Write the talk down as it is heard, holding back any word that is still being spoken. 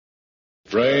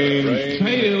Strange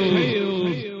Tales.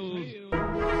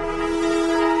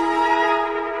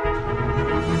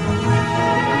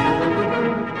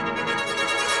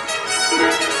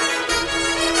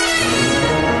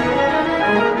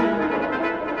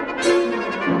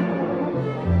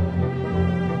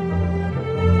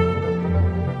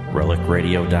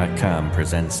 RelicRadio.com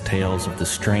presents tales of the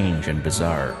strange and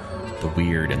bizarre, the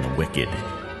weird and the wicked.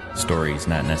 Stories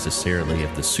not necessarily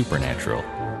of the supernatural,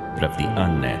 but of the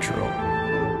unnatural.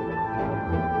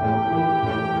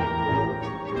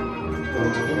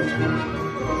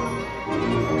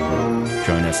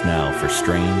 Join us now for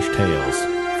Strange Tales,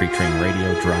 featuring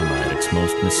radio drama at its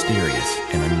most mysterious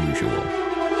and unusual.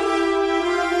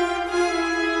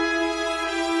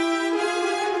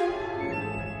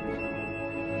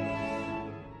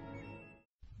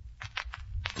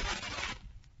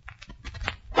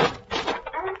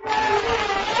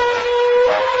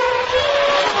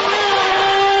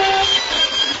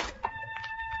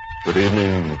 Good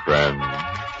evening, friends.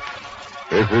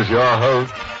 This is your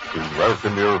host to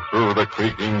welcome you through the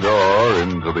creaking door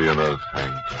into the inner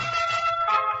sanctum.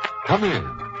 Come in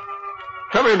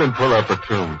and pull up a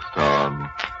tombstone.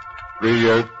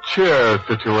 The chair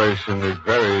situation is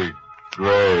very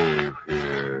grave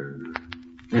here.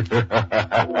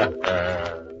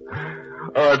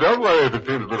 Don't worry if it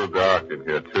seems a little dark in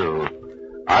here, too.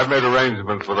 I've made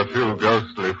arrangements with a few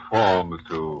ghostly forms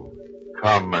to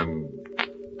come and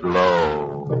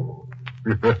glow.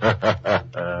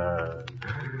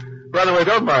 By the way,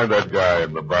 don't mind that guy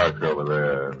in the box over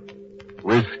there.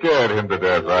 We scared him to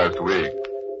death last week.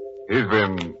 He's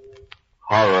been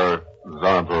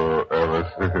horizontal ever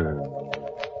since.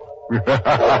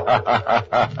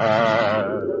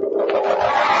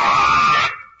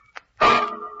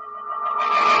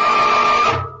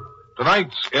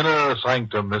 Tonight's Inner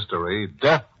Sanctum mystery,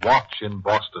 Deathwatch in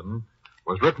Boston,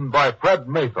 was written by Fred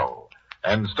Matho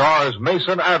and stars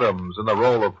Mason Adams in the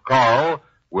role of Carl,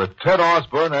 with Ted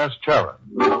Osborne as Charon.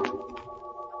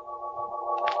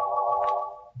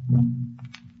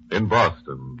 In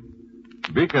Boston,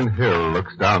 Beacon Hill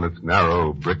looks down its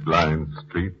narrow, brick-lined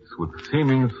streets with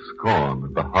seeming scorn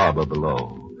at the harbor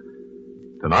below.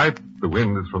 Tonight, the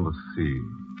wind is from the sea,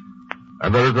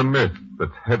 and there is a mist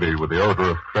that's heavy with the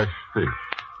odor of fresh fish,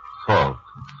 salt,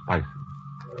 and spices.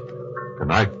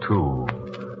 Tonight, too,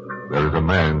 there is a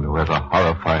man who has a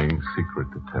horrifying secret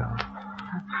to tell.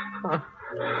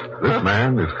 This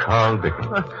man is Carl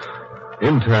Dickens,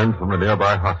 intern from a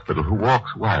nearby hospital who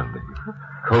walks wildly,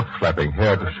 coat flapping,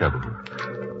 hair disheveled.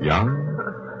 Young,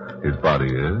 his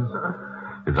body is.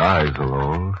 His eyes are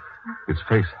old, his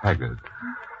face haggard.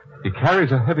 He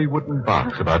carries a heavy wooden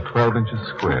box about 12 inches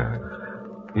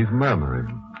square. He's murmuring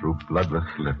through bloodless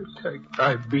lips. Take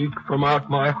thy beak from out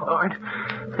my heart,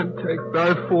 and take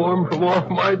thy form from off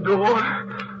my door.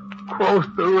 Quoth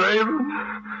the raven,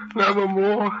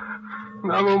 nevermore,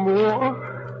 nevermore.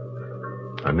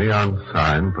 A neon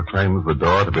sign proclaims the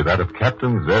door to be that of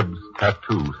Captain Zeb's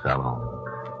Tattoo Salon,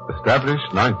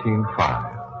 established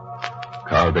 1905.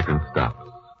 Carl Dickens stops,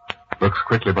 looks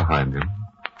quickly behind him,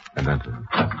 and enters.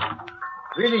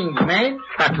 Greetings, mate.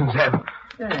 Captain Zeb.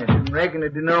 I didn't reckon to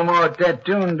do no more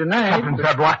tattooing tonight. Captain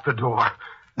Zeb, lock the door.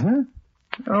 Huh?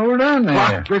 Hold on there.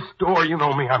 Lock this door. You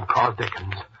know me. I'm Carl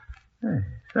Dickens. Hey,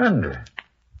 thunder.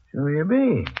 So you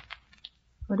be.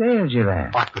 What ails you,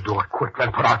 lad? Lock the door quick,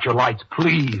 then put out your lights,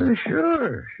 please. Oh,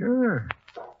 sure.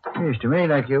 Seems to me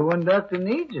like your one doctor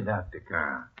needs a doctor,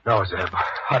 Carl. No, Zeb.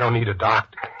 I don't need a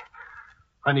doctor.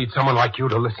 I need someone like you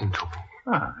to listen to me.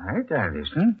 All right, I'll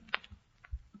listen.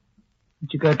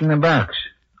 What you got in the box?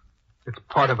 It's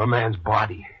part of a man's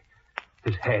body.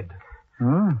 His head.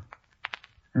 Oh?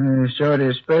 Sort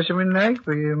of specimen-like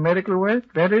for your medical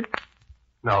work, that it?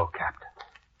 No, Captain.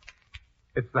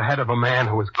 It's the head of a man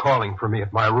who was calling for me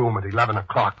at my room at 11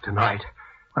 o'clock tonight.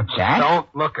 What's that? Don't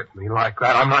look at me like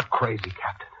that. I'm not crazy,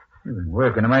 Captain. You've been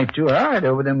working a mite too hard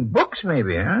over them books,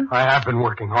 maybe, huh? I have been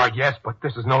working hard, yes, but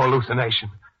this is no hallucination.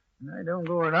 I don't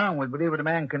go along with believing a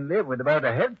man can live with about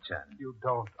a head, son. You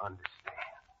don't understand.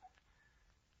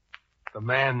 The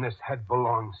man this head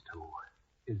belongs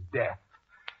to is Death.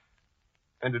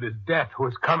 And it is Death who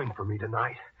is coming for me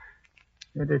tonight.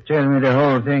 Better tell me the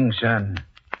whole thing, son.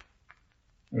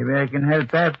 Maybe I can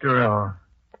help after all.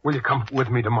 Will you come with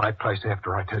me to my place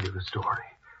after I tell you the story?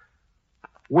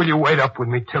 Will you wait up with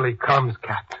me till he comes,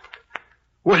 Captain?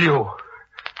 Will you?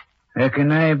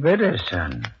 Reckon I better,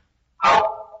 son.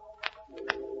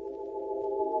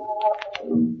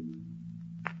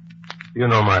 You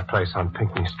know my place on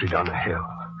Pinckney Street on the hill.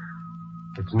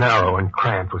 It's narrow and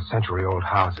cramped with century-old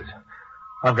houses.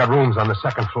 I've got rooms on the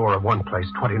second floor of one place,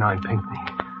 29 Pinckney.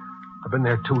 The I've been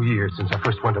there 2 years since I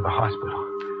first went to the hospital.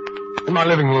 In my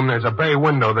living room, there's a bay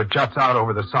window that juts out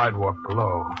over the sidewalk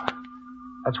below.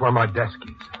 That's where my desk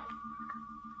is.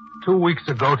 2 weeks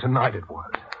ago tonight it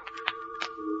was.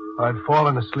 I'd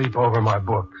fallen asleep over my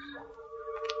books.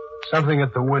 Something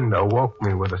at the window woke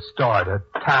me with a start, a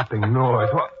tapping noise.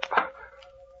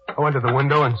 I went to the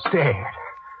window and stared.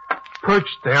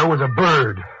 Perched there was a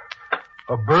bird.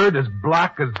 A bird as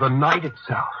black as the night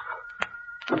itself.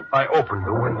 I opened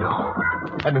the window,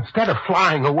 and instead of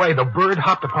flying away, the bird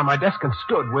hopped upon my desk and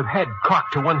stood with head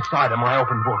cocked to one side of my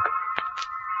open book.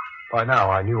 By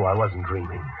now, I knew I wasn't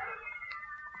dreaming.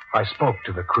 I spoke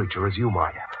to the creature as you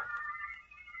might have.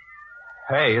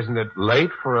 Hey, isn't it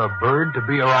late for a bird to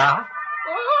be around?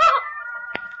 Oh,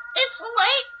 it's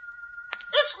late.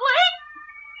 It's late.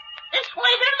 It's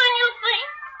later than you think.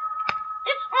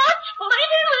 It's much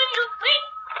later than you think.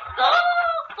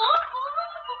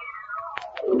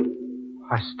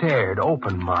 I stared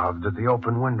open-mouthed at the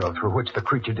open window through which the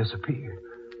creature disappeared.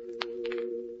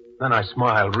 Then I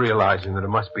smiled, realizing that it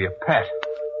must be a pet,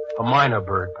 a minor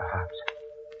bird, perhaps.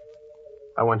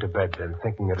 I went to bed then,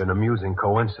 thinking it an amusing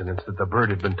coincidence that the bird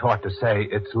had been taught to say,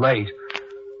 "It's late,"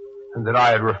 and that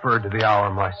I had referred to the hour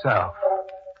myself.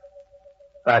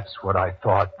 That's what I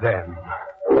thought then.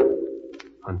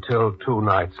 Until 2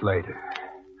 nights later.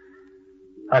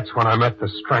 That's when I met the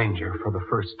stranger for the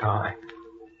first time.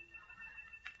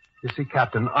 You see,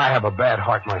 Captain, I have a bad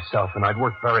heart myself, and I'd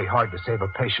worked very hard to save a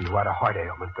patient who had a heart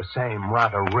ailment, the same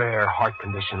rather rare heart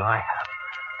condition I have.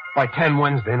 By 10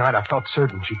 Wednesday night, I felt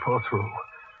certain she'd pull through.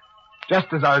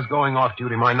 Just as I was going off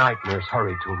duty, my night nurse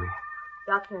hurried to me.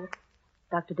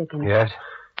 Dr. Dickens. Yes?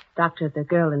 Doctor, the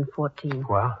girl in 14.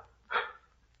 Well?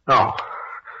 No.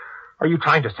 Are you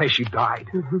trying to say she died?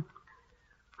 Mm-hmm.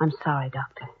 I'm sorry,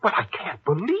 Doctor. But I can't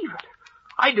believe it.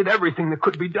 I did everything that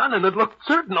could be done, and it looked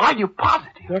certain. Are you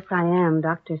positive? Yes, I am.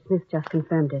 Dr. Smith just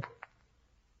confirmed it.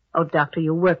 Oh, Doctor,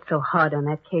 you worked so hard on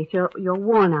that case. You're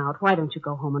worn out. Why don't you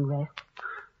go home and rest?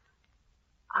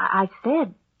 I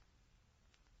said...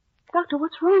 Doctor,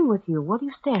 what's wrong with you? What are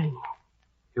you staring at?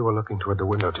 You were looking toward the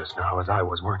window just now, as I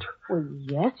was, weren't you? Well,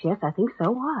 yes, I think so.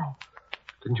 Why?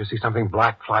 Didn't you see something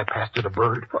black fly past it, a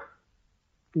bird?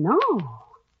 No.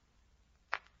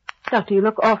 Doctor, you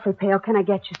look awfully pale. Can I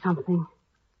get you something?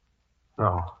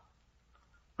 No.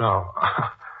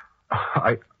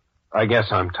 I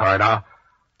guess I'm tired. I'll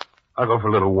go for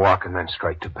a little walk and then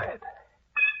straight to bed.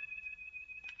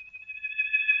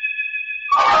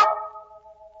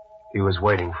 He was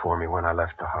waiting for me when I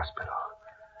left the hospital.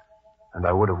 And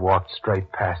I would have walked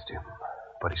straight past him,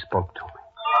 but he spoke to me.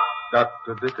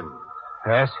 Dr. Dickens,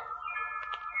 Yes?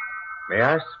 may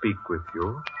I speak with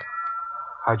you?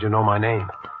 How'd you know my name?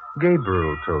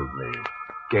 Gabriel told me.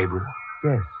 Gabriel?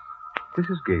 Yes, this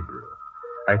is Gabriel.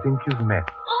 I think you've met.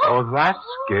 Oh, that's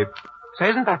Gabriel. Say,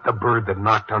 isn't that the bird that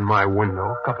knocked on my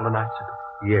window a couple of nights ago?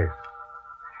 Yes.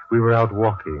 We were out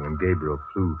walking and Gabriel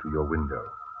flew to your window.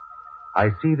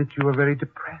 I see that you are very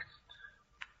depressed.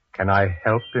 Can I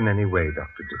help in any way,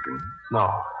 Dr. Dickens?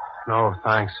 No,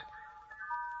 thanks.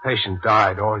 Patient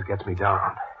died. Always gets me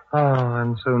down. Ah,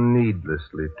 and so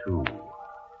needlessly, too.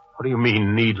 What do you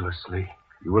mean, needlessly?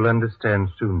 You will understand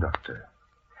soon, Doctor.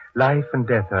 Life and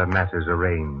death are matters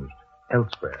arranged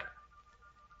elsewhere.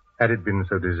 Had it been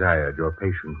so desired, your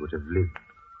patient would have lived.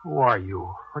 Who are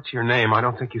you? What's your name? I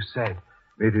don't think you said.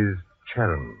 It is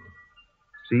Charon.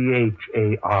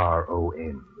 Charon.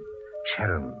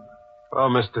 Charon. Oh,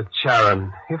 Mr.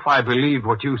 Charon, if I believed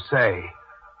what you say,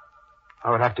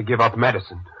 I would have to give up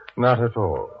medicine. Not at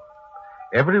all.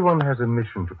 Everyone has a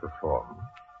mission to perform,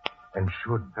 and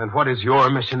should. And what is your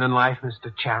mission in life,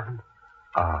 Mr. Charon?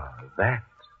 Ah, that.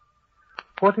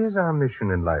 What is our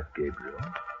mission in life, Gabriel?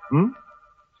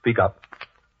 Speak up.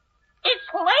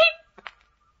 It's late.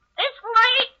 It's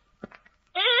late.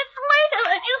 It's later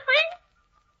than you think.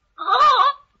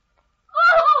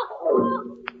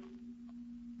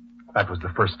 That was the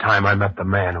first time I met the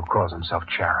man who calls himself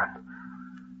Charon.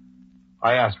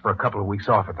 I asked for a couple of weeks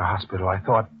off at the hospital. I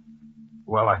thought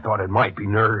it might be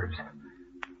nerves.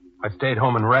 I stayed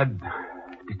home and read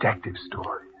detective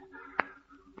stories.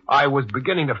 I was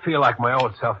beginning to feel like my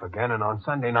old self again, and on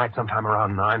Sunday night, sometime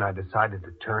around 9, I decided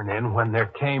to turn in when there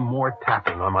came more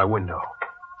tapping on my window.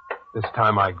 This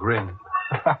time I grinned.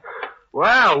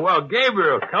 Well,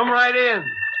 Gabriel, come right in.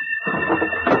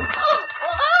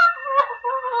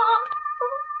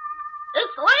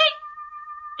 It's late.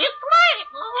 It's late.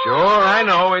 Sure, I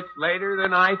know. It's later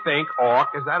than I think. Orc,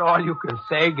 is that all you can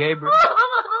say, Gabriel?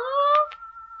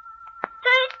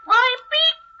 Take my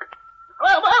beak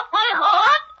from off my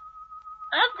heart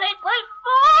and take my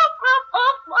foot from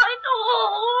off my door.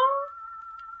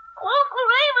 Close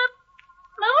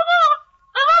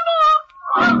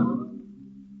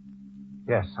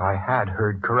Yes, I had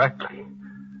heard correctly.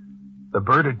 The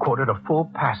bird had quoted a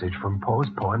full passage from Poe's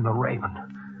poem, The Raven.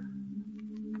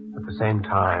 At the same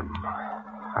time,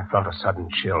 I felt a sudden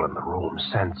chill in the room,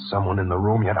 sensed someone in the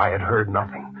room, yet I had heard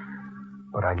nothing.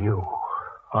 But I knew.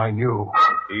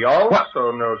 He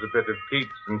also knows a bit of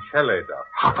Keats and Shelley, Doctor.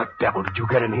 How the devil did you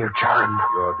get in here, Charon?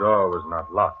 Your door was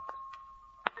not locked.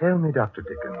 Tell me, Dr.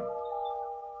 Dickens,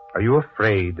 are you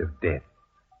afraid of death?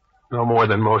 No more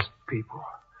than most people.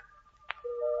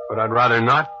 But I'd rather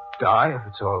not die if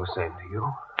it's all the same to you.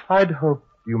 I'd hope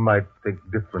you might think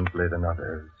differently than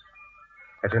others.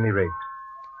 At any rate,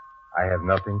 I have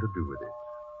nothing to do with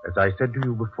it. As I said to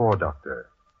you before, Doctor,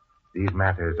 these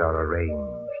matters are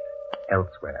arranged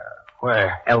elsewhere.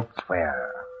 Where?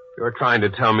 Elsewhere. You're trying to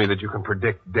tell me that you can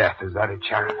predict death, is that it,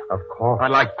 Charon? Of course.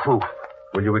 I'd like proof.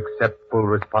 Will you accept full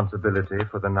responsibility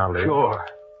for the knowledge? Sure.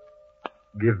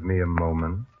 Give me a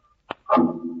moment.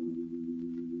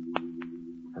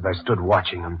 As I stood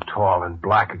watching him, tall and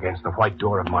black against the white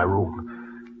door of my room,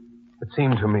 it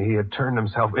seemed to me he had turned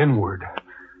himself inward,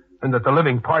 and that the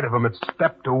living part of him had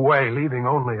stepped away, leaving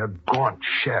only a gaunt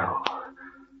shell.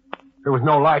 There was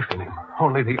no life in him,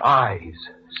 only the eyes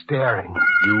staring.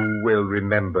 You will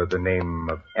remember the name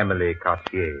of Emily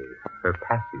Cartier. Her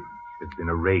passage has been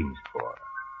arranged for.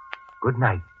 Good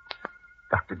night,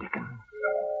 Dr. Dickens.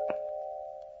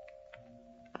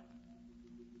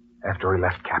 After he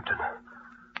left, Captain,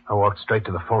 I walked straight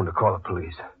to the phone to call the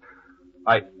police.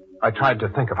 I tried to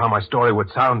think of how my story would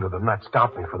sound to them. That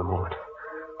stopped me for the moment.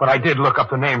 But I did look up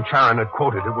the name Charon had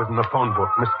quoted. It was in the phone book,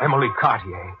 Miss Emily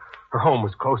Cartier. Her home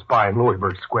was close by in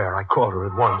Louisburg Square. I called her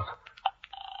at once.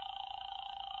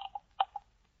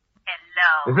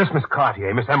 Hello. Is this Miss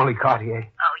Cartier, Miss Emily Cartier?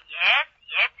 Oh, yes.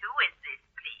 Who is this,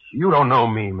 please? You don't know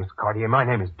me, Miss Cartier. My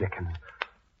name is Dickens.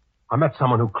 I met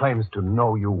someone who claims to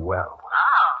know you well. Oh.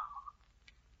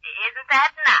 Isn't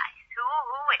that nice? Who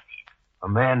is it? A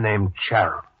man named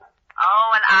Charon. Oh,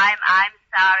 well, I'm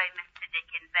sorry, Mr.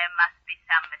 Dickens. There must be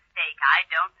some mistake. I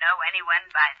don't know anyone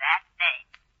by that name.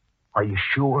 Are you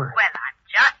sure? Well, I'm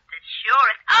just as sure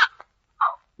as...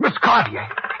 Oh. Miss Cartier!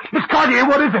 Miss Cartier,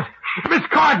 what is it? Miss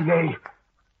Cartier!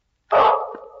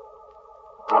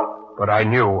 But I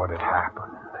knew what had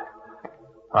happened.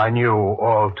 I knew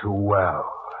all too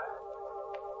well.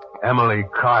 Emily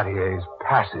Cartier's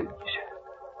passage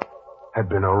had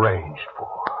been arranged for.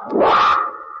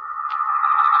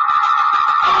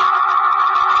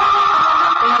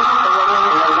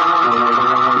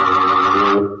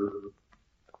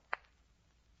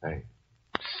 Hey.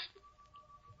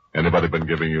 Anybody been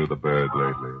giving you the bird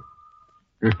lately?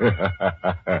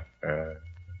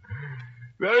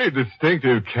 Very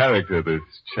distinctive character, this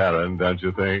Charon, don't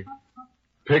you think?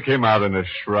 Pick him out in a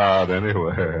shroud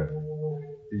anywhere.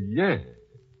 Yes.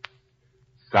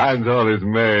 Signs all his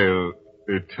mail,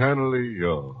 eternally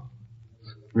yours.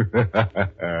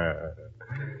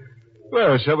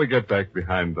 Well, shall we get back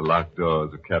behind the locked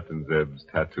doors of Captain Zeb's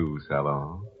tattoo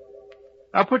salon?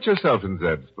 Now put yourself in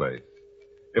Zeb's place.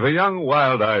 If a young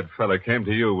wild-eyed fella came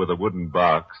to you with a wooden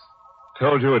box,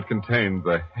 told you it contained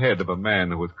the head of a man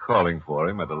who was calling for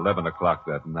him at 11 o'clock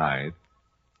that night,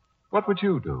 what would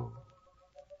you do?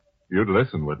 You'd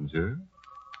listen, wouldn't you?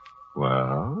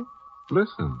 Well,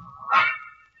 listen.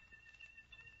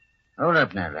 Hold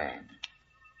up now, lad.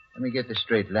 Let me get the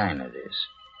straight line of this.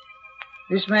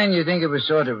 This man you think of as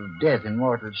sort of death in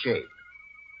mortal shape.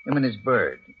 Him and his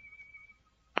bird.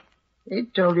 They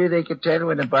told you they could tell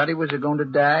when the body was going to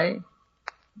die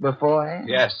beforehand?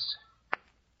 Yes.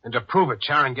 And to prove it,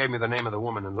 Charon gave me the name of the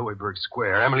woman in Louisburg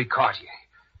Square, Emily Cartier.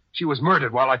 She was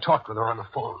murdered while I talked with her on the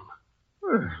phone.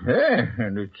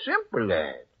 And it's simple,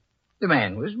 lad. The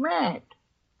man was mad.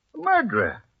 A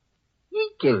murderer. He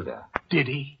killed her. Did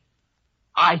he?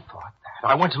 I thought that.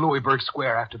 I went to Louisburg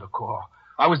Square after the call.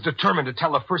 I was determined to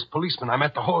tell the first policeman I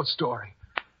met the whole story.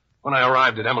 When I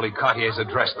arrived at Emily Cartier's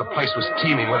address, the place was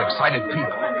teeming with excited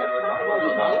people.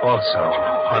 Also,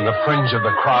 on the fringe of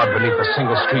the crowd beneath a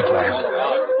single street lamp,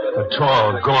 the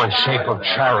tall, gaunt shape of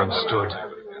Charon stood.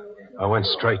 I went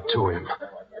straight to him.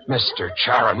 Mr.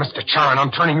 Charon,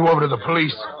 I'm turning you over to the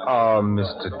police. Oh,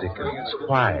 Mr. Dickens,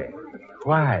 why?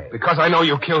 Why? Because I know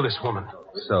you killed this woman.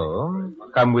 So,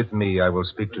 come with me. I will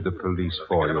speak to the police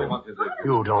for you.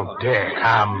 You don't dare.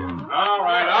 Come. All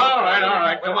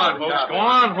right. Come on, folks. Go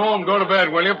on home. Go to bed,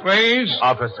 will you, please?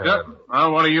 Officer. Yep.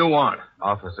 Well, what do you want?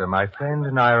 Officer, my friend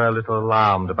and I are a little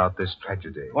alarmed about this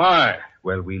tragedy. Why?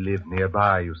 Well, we live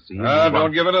nearby, you see.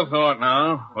 Don't give it a thought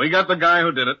now. We got the guy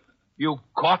who did it. You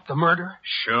caught the murderer?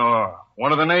 Sure.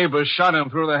 One of the neighbors shot him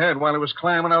through the head while he was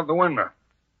climbing out the window.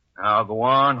 Now go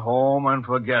on home and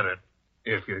forget it,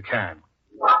 if you can.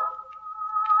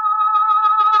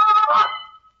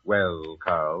 Well,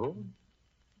 Carl?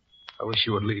 I wish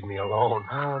you would leave me alone.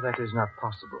 Oh, that is not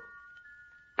possible.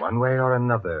 One way or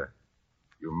another,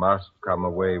 you must come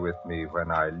away with me when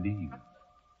I leave.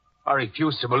 I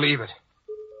refuse to believe it.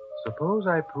 Suppose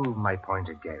I prove my point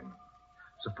again.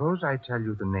 Suppose I tell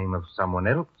you the name of someone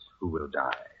else who will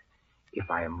die. If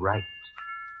I am right,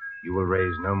 you will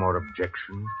raise no more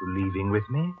objections to leaving with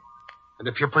me. And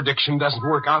if your prediction doesn't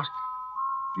work out?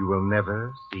 You will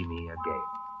never see me again.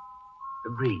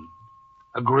 Agreed?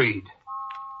 Agreed.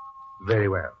 Very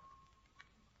well.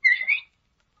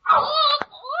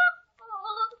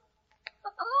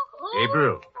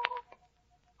 Gabriel,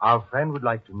 our friend would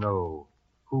like to know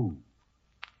who,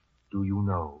 do you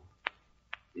know,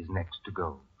 is next to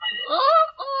go?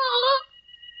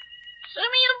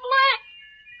 Simeon Black.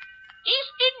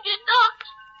 East India Docks.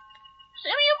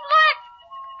 Simeon Black.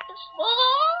 The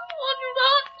small wooden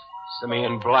docks.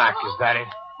 Simeon Black, is that it?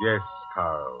 Yes,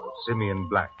 Carl. Simeon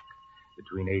Black.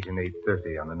 Between 8 and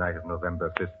 8:30 on the night of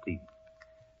November 15th.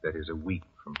 That is a week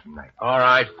from tonight. All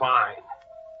right, fine.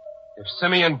 If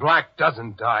Simeon Black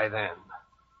doesn't die then,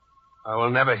 I will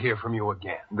never hear from you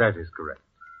again. That is correct.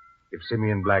 If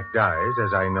Simeon Black dies,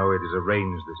 as I know it is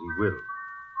arranged that he will,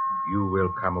 you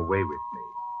will come away with me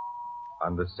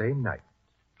on the same night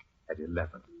at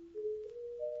 11.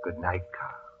 Good night,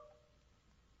 Carl.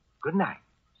 Good night,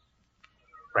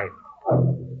 friend.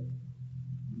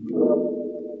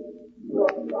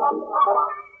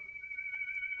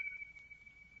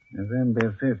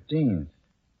 November 15th.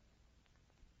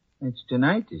 It's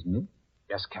tonight, isn't it?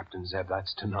 Yes, Captain Zeb,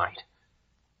 that's tonight.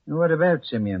 And what about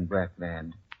Simeon Black,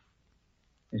 lad?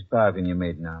 This bargain you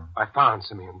made now. I found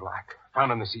Simeon Black.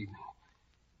 Found him this evening.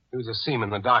 He was a seaman.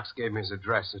 The docks gave me his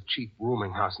address, a cheap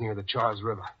rooming house near the Charles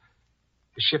River.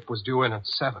 The ship was due in at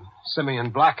 7.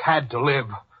 Simeon Black had to live.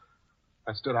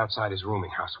 I stood outside his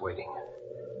rooming house waiting.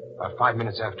 About 5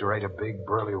 minutes after 8, a big,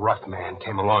 burly, rough man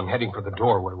came along, heading for the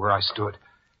doorway where I stood.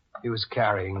 He was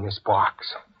carrying this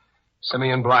box.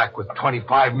 Simeon Black with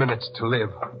 25 minutes to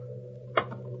live.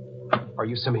 Are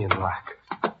you Simeon Black?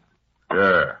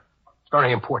 Yeah. It's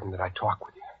very important that I talk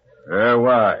with you. Yeah,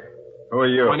 why? Who are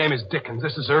you? My name is Dickens.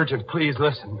 This is urgent. Please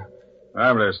listen.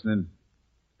 I'm listening.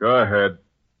 Go ahead.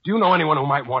 Do you know anyone who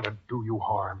might want to do you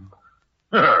harm?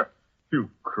 You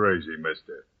crazy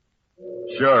mister.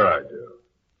 Sure I do.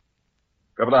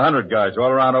 Couple of 100 guys all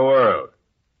around the world.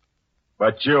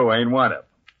 But you ain't one of them.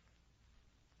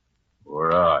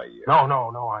 Where are you?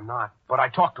 No, I'm not. But I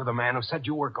talked with a man who said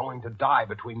you were going to die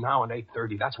between now and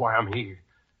 8:30. That's why I'm here.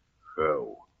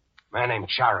 Who? A man named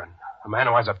Charon. A man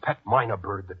who has a pet minor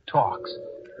bird that talks.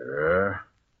 Yeah?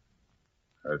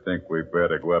 I think we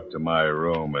better go up to my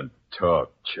room and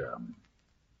talk, chum.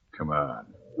 Come on.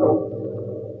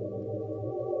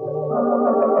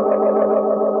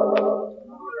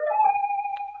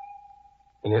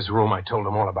 In his room, I told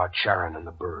him all about Charon and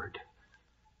the bird.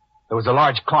 There was a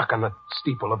large clock on the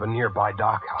steeple of a nearby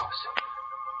dock house.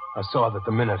 I saw that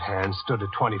the minute hand stood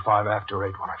at 25 after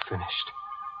 8 when I finished.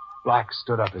 Black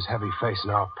stood up, his heavy face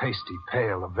now pasty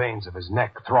pale. The veins of his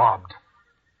neck throbbed.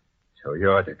 So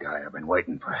you're the guy I've been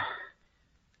waiting for.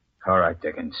 All right,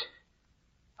 Dickens.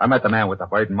 I met the man with the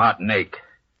bird in Martinique.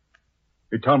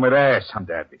 He told me there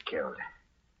someday I'd be killed.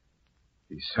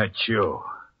 He sent you.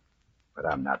 But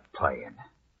I'm not playing.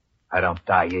 I don't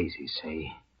die easy,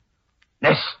 see?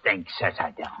 This thing says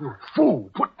I don't. You fool!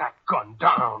 Put that gun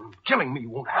down. Killing me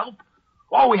won't help.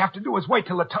 All we have to do is wait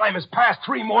till the time has passed.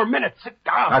 3 more minutes. Sit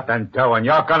down. Nothing doing.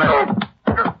 You're gonna...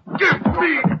 Give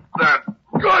me that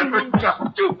gun, you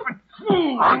stupid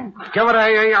fool! Give it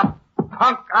here, you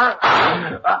punk.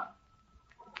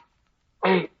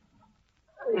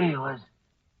 He was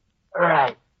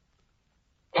right.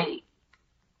 He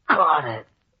caught it.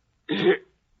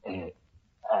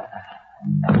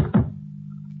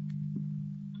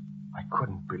 I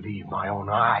couldn't believe my own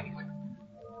eyes.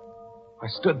 I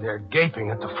stood there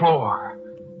gaping at the floor.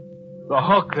 The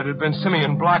hook that had been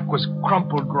Simeon Black was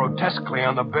crumpled grotesquely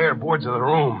on the bare boards of the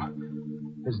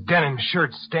room, his denim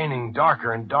shirt staining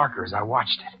darker and darker as I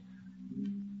watched it.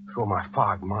 Through my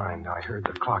fogged mind, I heard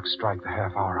the clock strike the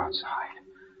half hour outside.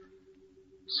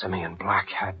 Simeon Black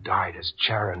had died as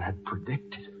Charon had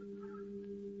predicted.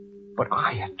 But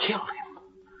I had killed him.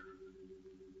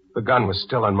 The gun was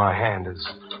still in my hand as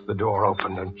the door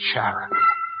opened and Charon,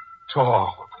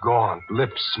 tall, gaunt,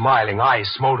 lips smiling, eyes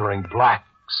smoldering black,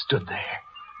 stood there.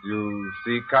 You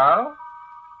see, Carl?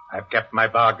 I've kept my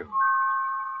bargain.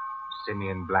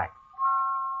 Simeon Black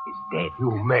is dead.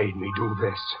 You made me do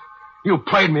this. You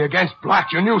played me against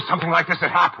Black. You knew something like this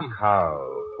had happened.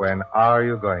 Carl, when are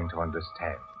you going to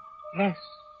understand? Yes,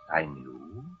 I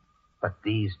knew. But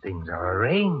these things are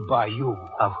arranged by you.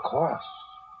 Of course.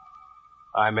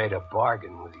 I made a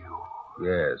bargain with you.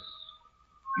 Yes,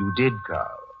 you did,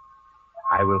 Carl.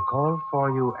 I will call for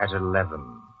you at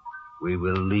 11. We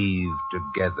will leave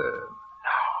together.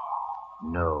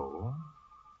 No.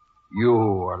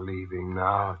 You are leaving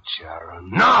now, Charon.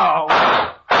 No!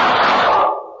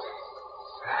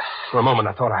 For a moment,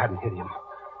 I thought I hadn't hit him.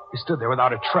 He stood there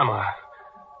without a tremor.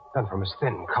 Then from his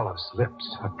thin, colorless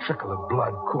lips, a trickle of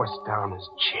blood coursed down his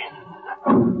chin.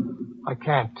 I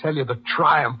can't tell you the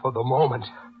triumph of the moment.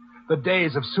 The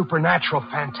days of supernatural,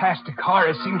 fantastic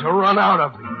horror seemed to run out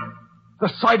of me. The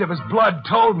sight of his blood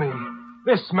told me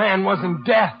this man wasn't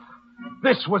death.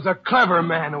 This was a clever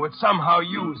man who had somehow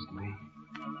used me.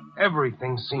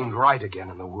 Everything seemed right again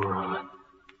in the world.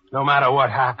 No matter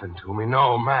what happened to me,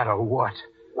 no matter what.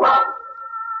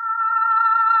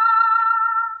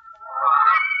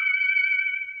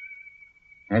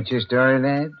 That's your story,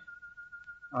 lad?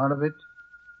 All of it?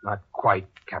 Not quite,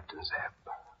 Captain Zeb.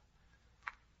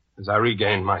 As I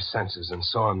regained my senses and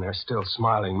saw him there still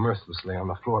smiling mirthlessly on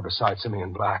the floor beside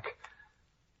Simeon Black,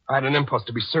 I had an impulse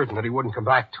to be certain that he wouldn't come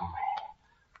back to me.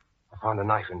 I found a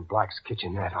knife in Black's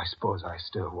kitchenette. I suppose I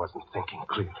still wasn't thinking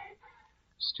clearly.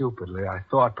 Stupidly, I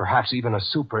thought perhaps even a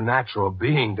supernatural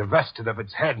being divested of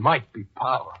its head might be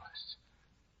powerless.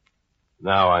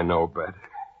 Now I know better.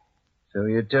 So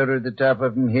you toted the top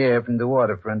of him here from the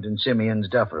waterfront in Simeon's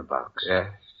duffel box? Yes.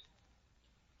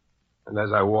 And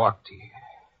as I walked here,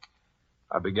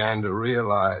 I began to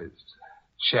realize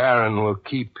Charon will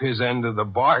keep his end of the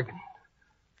bargain.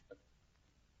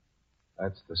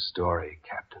 That's the story,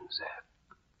 Captain Zeb.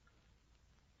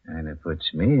 And it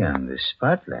puts me on the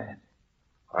spot, lad.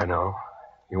 I know.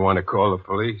 You want to call the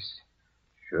police?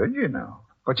 Should you know?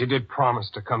 But you did promise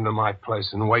to come to my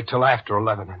place and wait till after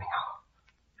 11 anyhow.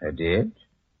 I did.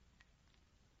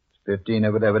 It's 15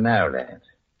 of 11 now, lad.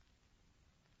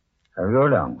 I'll go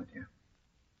along with you.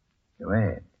 Go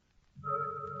ahead.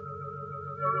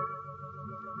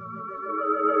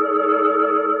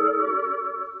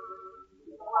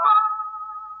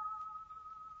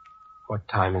 What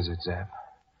time is it, Zeb?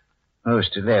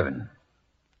 Most 11.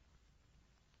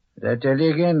 Did I tell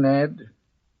you again, lad?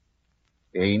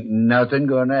 Ain't nothing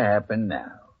gonna happen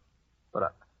now.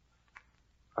 But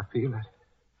I feel it.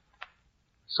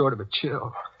 Sort of a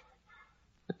chill.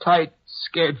 A tight,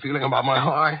 scared feeling about my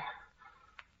heart.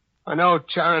 I know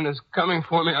Charon is coming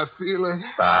for me. I feel it.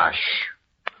 Bosh.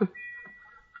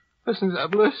 Listen,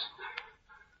 Zeb, listen.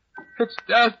 It's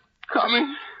death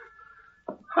coming.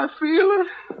 I feel it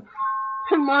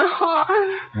in my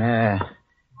heart. Yeah,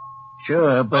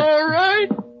 sure, but... All right,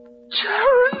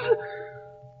 Charon.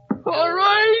 All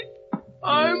right.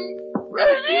 I'm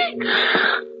ready.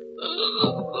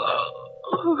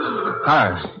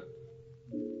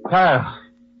 Carl,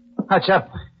 what's up?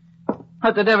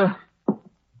 What the devil?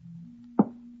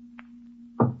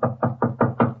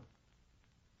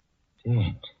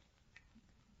 Dead.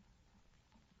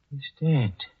 He's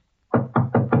dead.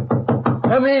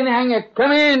 Come in, hang it.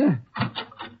 Come in.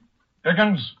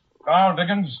 Dickens. Carl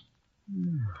Dickens.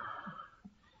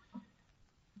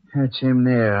 That's him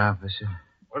there, officer.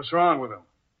 What's wrong with him?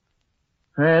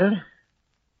 Well,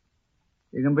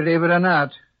 you can believe it or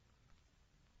not.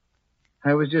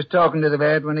 I was just talking to the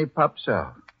lad when he pops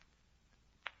off.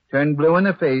 Turned blue in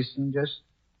the face and just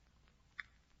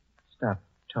stopped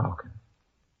talking.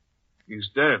 He's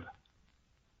dead.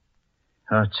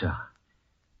 Thought so.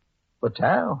 But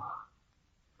how?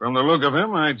 From the look of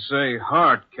him, I'd say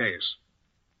heart case.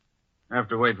 Have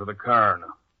to wait for the coroner.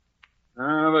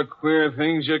 The queer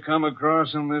things you come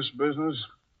across in this business.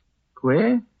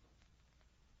 Queer?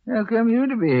 How come you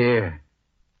to be here?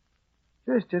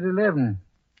 Just at 11.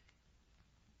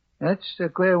 That's a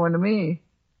queer one to me.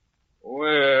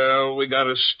 Well, we got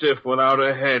a stiff without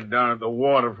a head down at the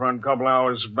waterfront a couple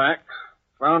hours back.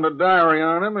 Found a diary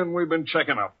on him, and we've been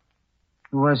checking up.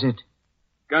 Who was it?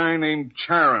 Guy named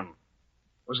Charon.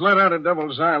 Was let out of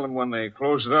Devil's Island when they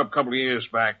closed it up a couple of years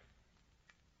back.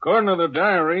 According to the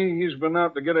diary, he's been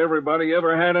out to get everybody he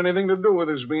ever had anything to do with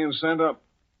his being sent up.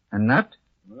 A nut?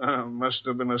 Must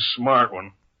have been a smart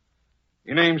one.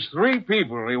 He names 3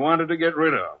 people he wanted to get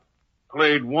rid of.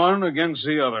 Played one against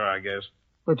the other, I guess.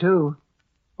 But who?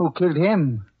 Who killed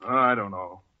him? I don't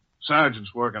know.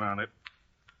 Sergeant's working on it.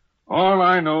 All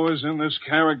I know is in this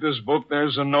character's book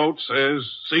there's a note says,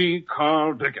 see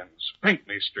Carl Dickens,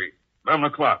 Pinckney Street, 11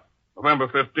 o'clock, November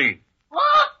 15th.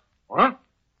 What? What?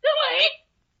 Too late.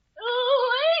 Too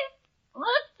late.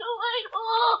 What's too late?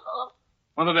 Oh.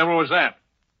 What the devil was that?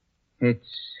 It's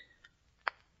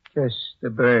just the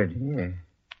bird here.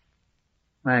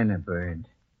 Minor bird.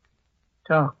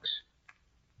 Talks.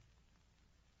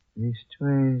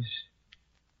 Leastways,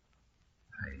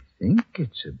 I think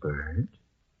it's a bird.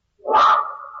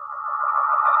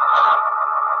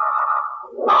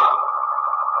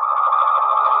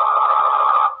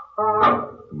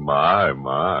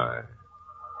 My.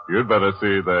 You'd better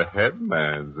see the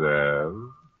headman, Zeb.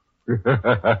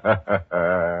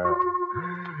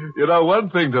 You know, one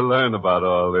thing to learn about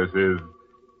all this is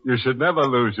you should never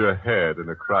lose your head in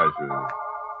a crisis.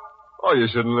 Or you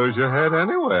shouldn't lose your head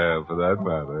anywhere, for that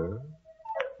matter.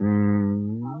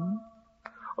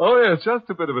 Oh, yes, just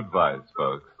a bit of advice,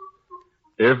 folks.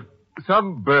 If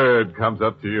some bird comes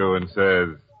up to you and says,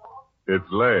 it's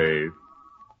late,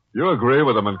 you agree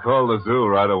with them and call the zoo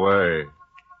right away.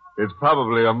 It's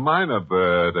probably a minor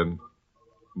bird, and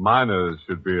minors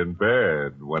should be in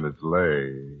bed when it's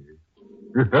late.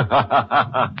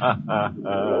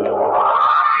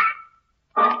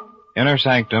 Inner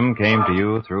Sanctum came to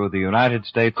you through the United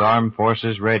States Armed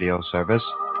Forces Radio Service,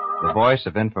 the voice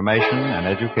of information and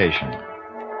education.